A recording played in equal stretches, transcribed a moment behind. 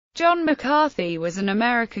John McCarthy was an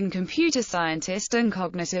American computer scientist and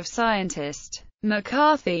cognitive scientist.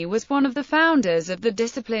 McCarthy was one of the founders of the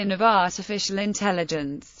discipline of artificial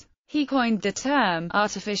intelligence. He coined the term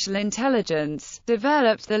artificial intelligence,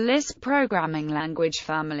 developed the Lisp programming language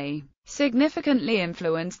family, significantly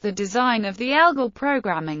influenced the design of the ALGOL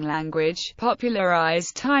programming language,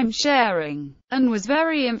 popularized time-sharing, and was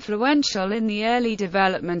very influential in the early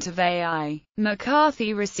development of AI.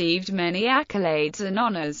 McCarthy received many accolades and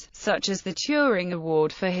honors, such as the Turing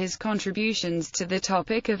Award for his contributions to the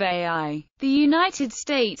topic of AI, the United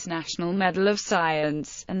States National Medal of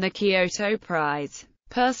Science, and the Kyoto Prize.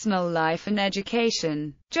 Personal life and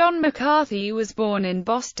education. John McCarthy was born in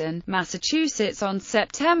Boston, Massachusetts on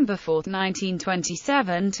September 4,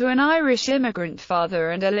 1927 to an Irish immigrant father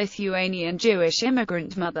and a Lithuanian Jewish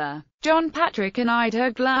immigrant mother, John Patrick and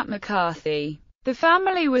Ida Glatt McCarthy. The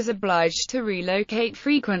family was obliged to relocate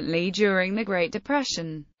frequently during the Great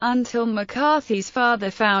Depression, until McCarthy's father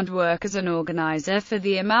found work as an organizer for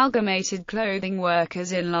the Amalgamated Clothing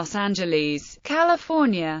Workers in Los Angeles,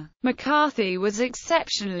 California. McCarthy was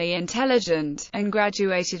exceptionally intelligent, and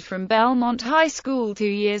graduated from Belmont High School 2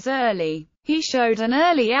 years early. He showed an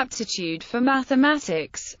early aptitude for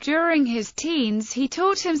mathematics. During his teens, he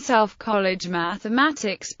taught himself college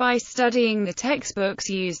mathematics by studying the textbooks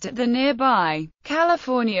used at the nearby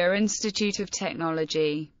California Institute of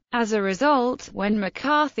Technology. As a result, when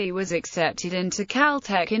McCarthy was accepted into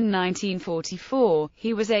Caltech in 1944,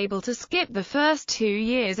 he was able to skip the first 2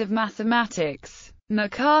 years of mathematics.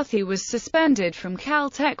 McCarthy was suspended from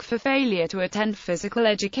Caltech for failure to attend physical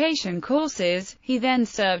education courses. He then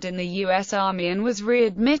served in the U.S. Army and was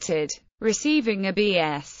readmitted, receiving a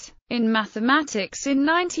B.S. in mathematics in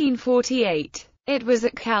 1948. It was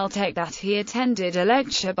at Caltech that he attended a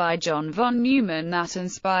lecture by John von Neumann that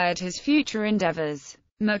inspired his future endeavors.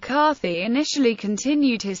 McCarthy initially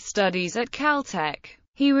continued his studies at Caltech.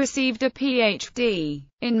 He received a Ph.D.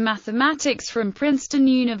 in mathematics from Princeton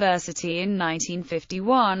University in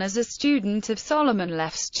 1951 as a student of Solomon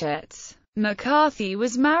Lefschetz. McCarthy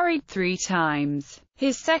was married 3 times.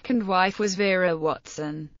 His second wife was Vera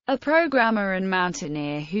Watson, a programmer and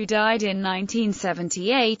mountaineer who died in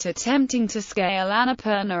 1978 attempting to scale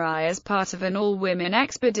Annapurna as part of an all-women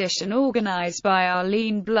expedition organized by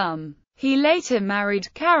Arlene Blum. He later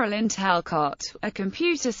married Carolyn Talcott, a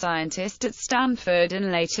computer scientist at Stanford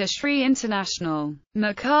and later SRI International.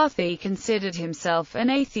 McCarthy considered himself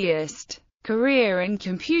an atheist. Career in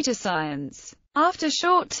computer science. After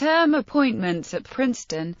short-term appointments at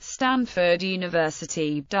Princeton, Stanford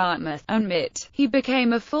University, Dartmouth, and MIT, he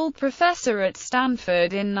became a full professor at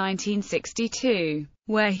Stanford in 1962,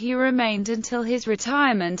 where he remained until his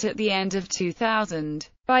retirement at the end of 2000.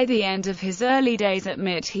 By the end of his early days at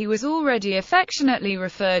MIT, he was already affectionately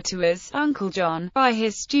referred to as Uncle John by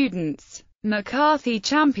his students. McCarthy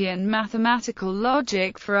championed mathematical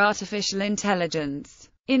logic for artificial intelligence.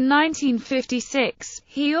 In 1956,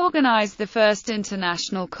 he organized the first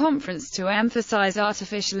international conference to emphasize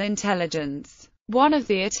artificial intelligence. One of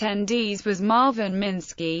the attendees was Marvin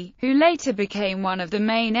Minsky, who later became one of the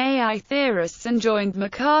main AI theorists and joined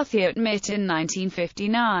McCarthy at MIT in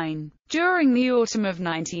 1959. During the autumn of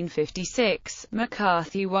 1956,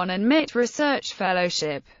 McCarthy won a MIT Research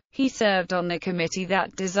Fellowship. He served on the committee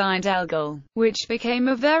that designed ALGOL, which became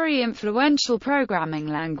a very influential programming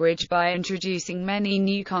language by introducing many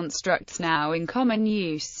new constructs now in common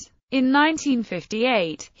use. In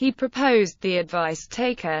 1958, he proposed the advice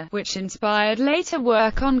taker, which inspired later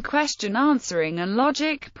work on question answering and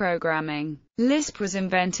logic programming. Lisp was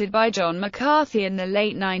invented by John McCarthy in the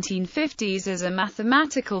late 1950s as a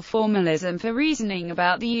mathematical formalism for reasoning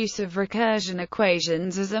about the use of recursion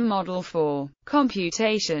equations as a model for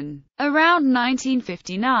computation. Around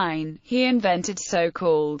 1959, he invented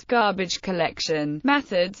so-called garbage collection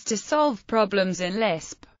methods to solve problems in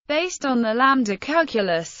Lisp. Based on the lambda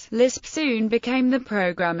calculus, Lisp soon became the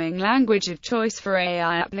programming language of choice for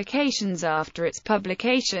AI applications after its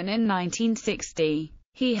publication in 1960.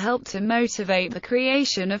 He helped to motivate the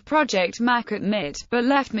creation of Project Mac at MIT, but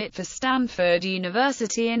left MIT for Stanford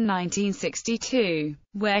University in 1962,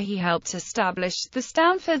 where he helped establish the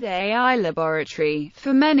Stanford AI Laboratory,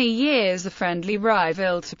 for many years a friendly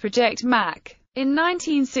rival to Project Mac. In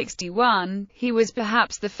 1961, he was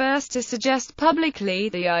perhaps the first to suggest publicly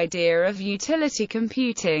the idea of utility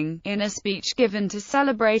computing, in a speech given to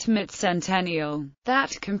celebrate MIT's centennial,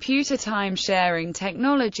 that computer time-sharing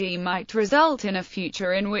technology might result in a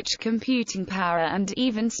future in which computing power and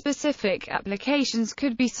even specific applications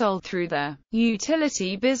could be sold through the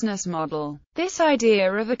utility business model. This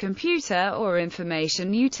idea of a computer or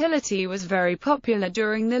information utility was very popular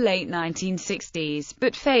during the late 1960s,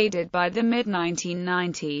 but faded by the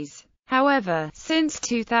mid-1990s. However, since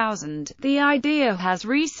 2000, the idea has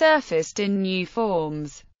resurfaced in new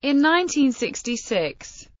forms. In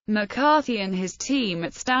 1966, McCarthy and his team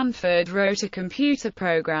at Stanford wrote a computer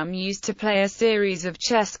program used to play a series of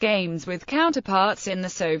chess games with counterparts in the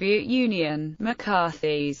Soviet Union.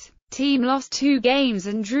 McCarthy's team lost 2 games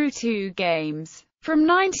and drew 2 games. From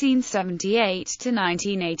 1978 to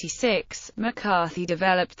 1986, McCarthy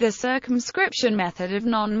developed the circumscription method of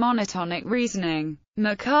non-monotonic reasoning.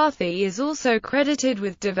 McCarthy is also credited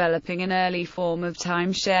with developing an early form of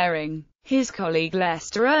time-sharing. His colleague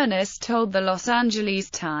Lester Ernest told the Los Angeles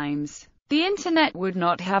Times, "The Internet would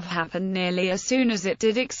not have happened nearly as soon as it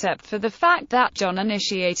did except for the fact that John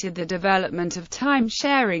initiated the development of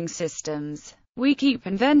time-sharing systems. We keep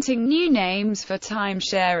inventing new names for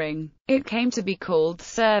time-sharing. It came to be called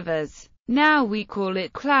servers. Now we call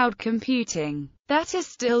it cloud computing. That is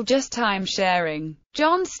still just time-sharing.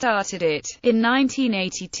 John started it." In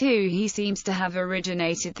 1982 he seems to have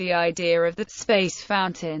originated the idea of the space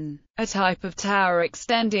fountain, a type of tower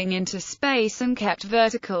extending into space and kept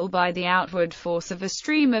vertical by the outward force of a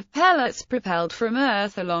stream of pellets propelled from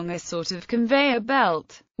Earth along a sort of conveyor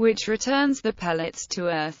belt, which returns the pellets to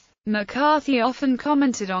Earth. McCarthy often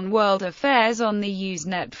commented on world affairs on the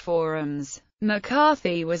Usenet forums.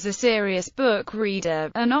 McCarthy was a serious book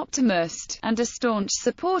reader, an optimist, and a staunch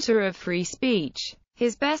supporter of free speech.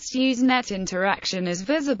 His best Usenet interaction is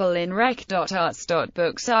visible in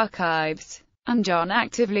rec.arts.books archives, and John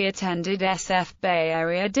actively attended SF Bay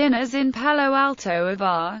Area dinners in Palo Alto of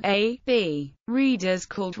R.A.B. readers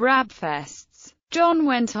called Rabfests. John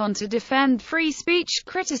went on to defend free speech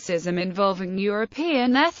criticism involving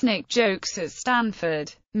European ethnic jokes at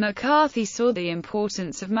Stanford. McCarthy saw the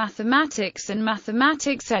importance of mathematics and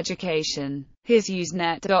mathematics education. His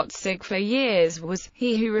Usenet.sig for years was,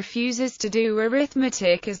 "He who refuses to do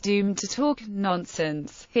arithmetic is doomed to talk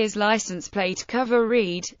nonsense." His license plate cover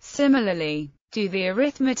read, similarly, "Do the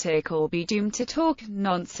arithmetic or be doomed to talk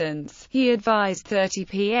nonsense." He advised 30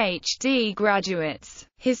 PhD graduates.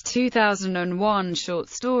 His 2001 short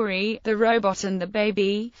story, The Robot and the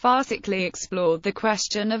Baby, farcically explored the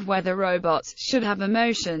question of whether robots should have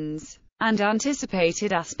emotions, and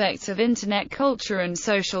anticipated aspects of Internet culture and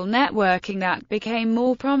social networking that became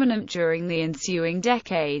more prominent during the ensuing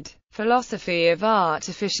decade. Philosophy of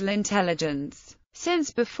artificial intelligence.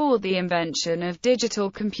 Since before the invention of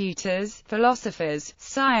digital computers, philosophers,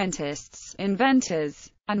 scientists,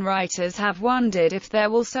 inventors, and writers have wondered if there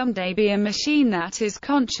will someday be a machine that is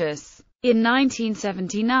conscious. In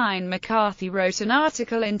 1979 McCarthy wrote an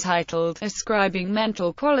article entitled, "Ascribing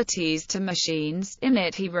Mental Qualities to Machines." In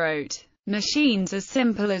it he wrote, "Machines as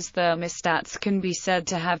simple as thermostats can be said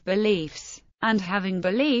to have beliefs, and having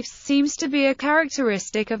beliefs seems to be a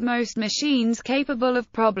characteristic of most machines capable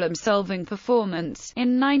of problem-solving performance."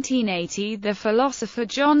 In 1980 the philosopher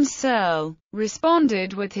John Searle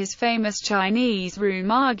responded with his famous Chinese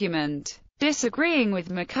room argument, disagreeing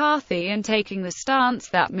with McCarthy and taking the stance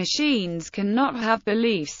that machines cannot have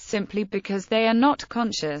beliefs simply because they are not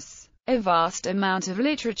conscious. A vast amount of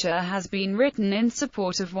literature has been written in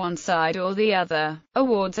support of one side or the other.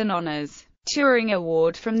 Awards and honors. Turing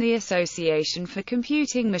Award from the Association for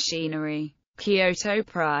Computing Machinery. Kyoto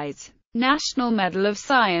Prize. National Medal of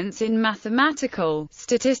Science in Mathematical,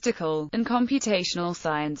 Statistical, and Computational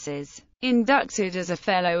Sciences. Inducted as a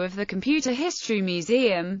Fellow of the Computer History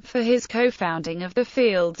Museum, for his co-founding of the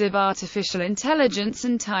fields of artificial intelligence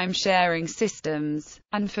and time-sharing systems,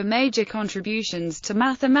 and for major contributions to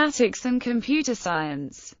mathematics and computer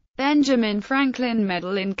science. Benjamin Franklin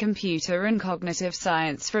Medal in Computer and Cognitive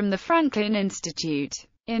Science from the Franklin Institute.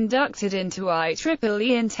 Inducted into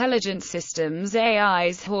IEEE Intelligent Systems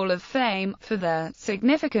AI's Hall of Fame, for their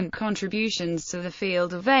significant contributions to the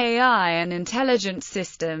field of AI and intelligent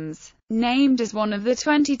systems. Named as one of the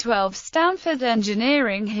 2012 Stanford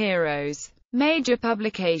Engineering Heroes. Major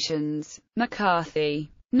publications.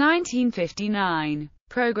 McCarthy. 1959.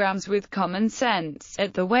 Programs with Common Sense,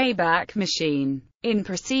 at the Wayback Machine. In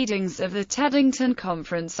Proceedings of the Teddington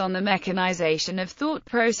Conference on the Mechanization of Thought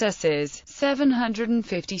Processes,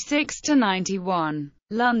 756-91.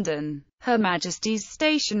 London. Her Majesty's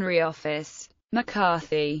Stationery Office.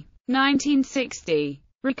 McCarthy. 1960.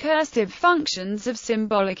 Recursive functions of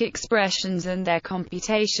symbolic expressions and their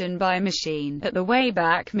computation by machine, at the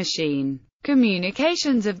Wayback Machine.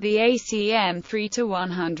 Communications of the ACM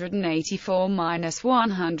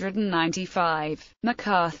 3-184-195.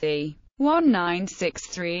 McCarthy.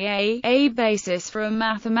 1963. A basis for a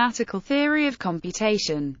mathematical theory of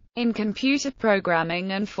computation in computer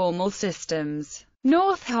programming and formal systems.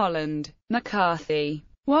 North Holland. McCarthy.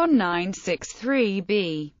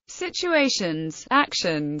 1963b. Situations,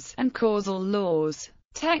 actions, and causal laws.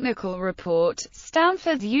 Technical Report,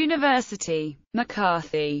 Stanford University.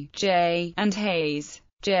 McCarthy, J., and Hayes,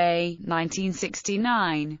 J.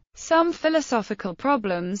 1969. Some Philosophical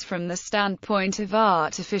Problems from the Standpoint of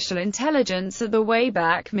Artificial Intelligence at the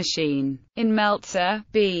Wayback Machine. In Meltzer,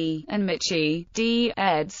 B., and Michie, D.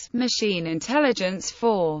 eds. Machine Intelligence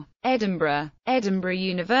 4. Edinburgh, Edinburgh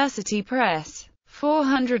University Press.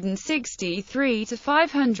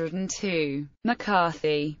 463-502.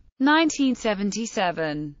 McCarthy.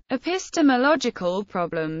 1977. Epistemological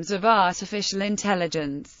Problems of Artificial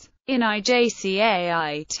Intelligence. In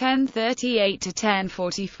IJCAI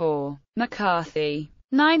 1038-1044. McCarthy.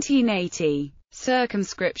 1980.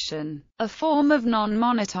 Circumscription, a form of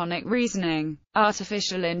non-monotonic reasoning.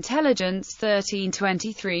 Artificial Intelligence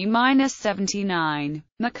 1323-79.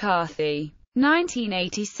 McCarthy.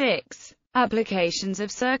 1986. Applications of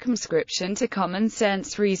circumscription to common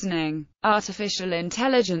sense reasoning. Artificial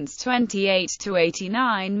Intelligence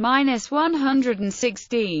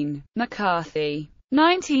 28-89-116. McCarthy.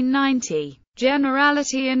 1990.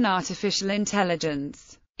 Generality in Artificial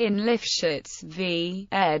Intelligence. In Lifshitz v.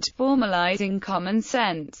 ed. Formalizing Common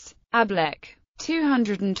Sense. Ablek.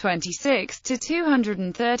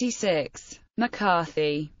 226-236.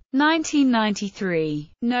 McCarthy. 1993.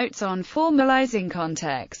 Notes on Formalizing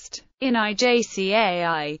Context. In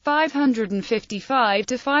IJCAI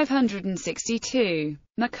 555-562.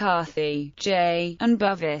 McCarthy, J., and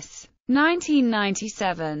Bovis.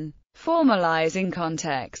 1997. Formalizing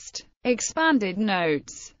Context. Expanded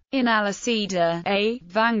Notes. In Alicida, A.,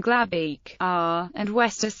 Van Glabeek, R., and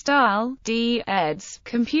Westerstahl, D. eds.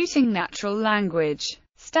 Computing Natural Language.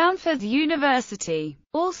 Stanford University.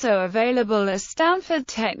 Also available as Stanford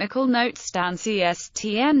Technical Notes Stan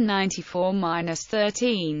CSTN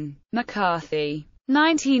 94-13. McCarthy.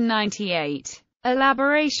 1998.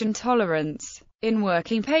 Elaboration Tolerance. In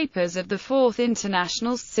Working Papers of the Fourth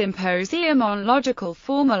International Symposium on Logical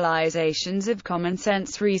Formalizations of Common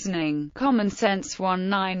Sense Reasoning, Common Sense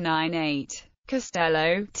 1998.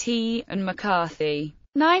 Costello, T., and McCarthy.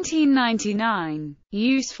 1999.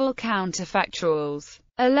 Useful Counterfactuals.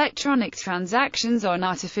 Electronic Transactions on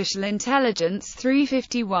Artificial Intelligence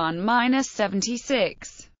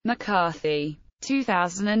 351-76. McCarthy.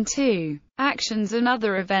 2002. Actions and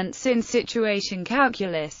Other Events in Situation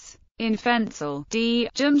Calculus. In Fensel, D.,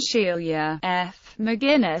 Jamshelia, F.,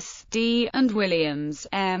 McGuinness, D., and Williams,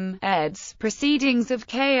 M., eds. Proceedings of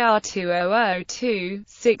KR 2002,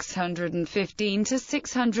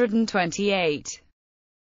 615-628.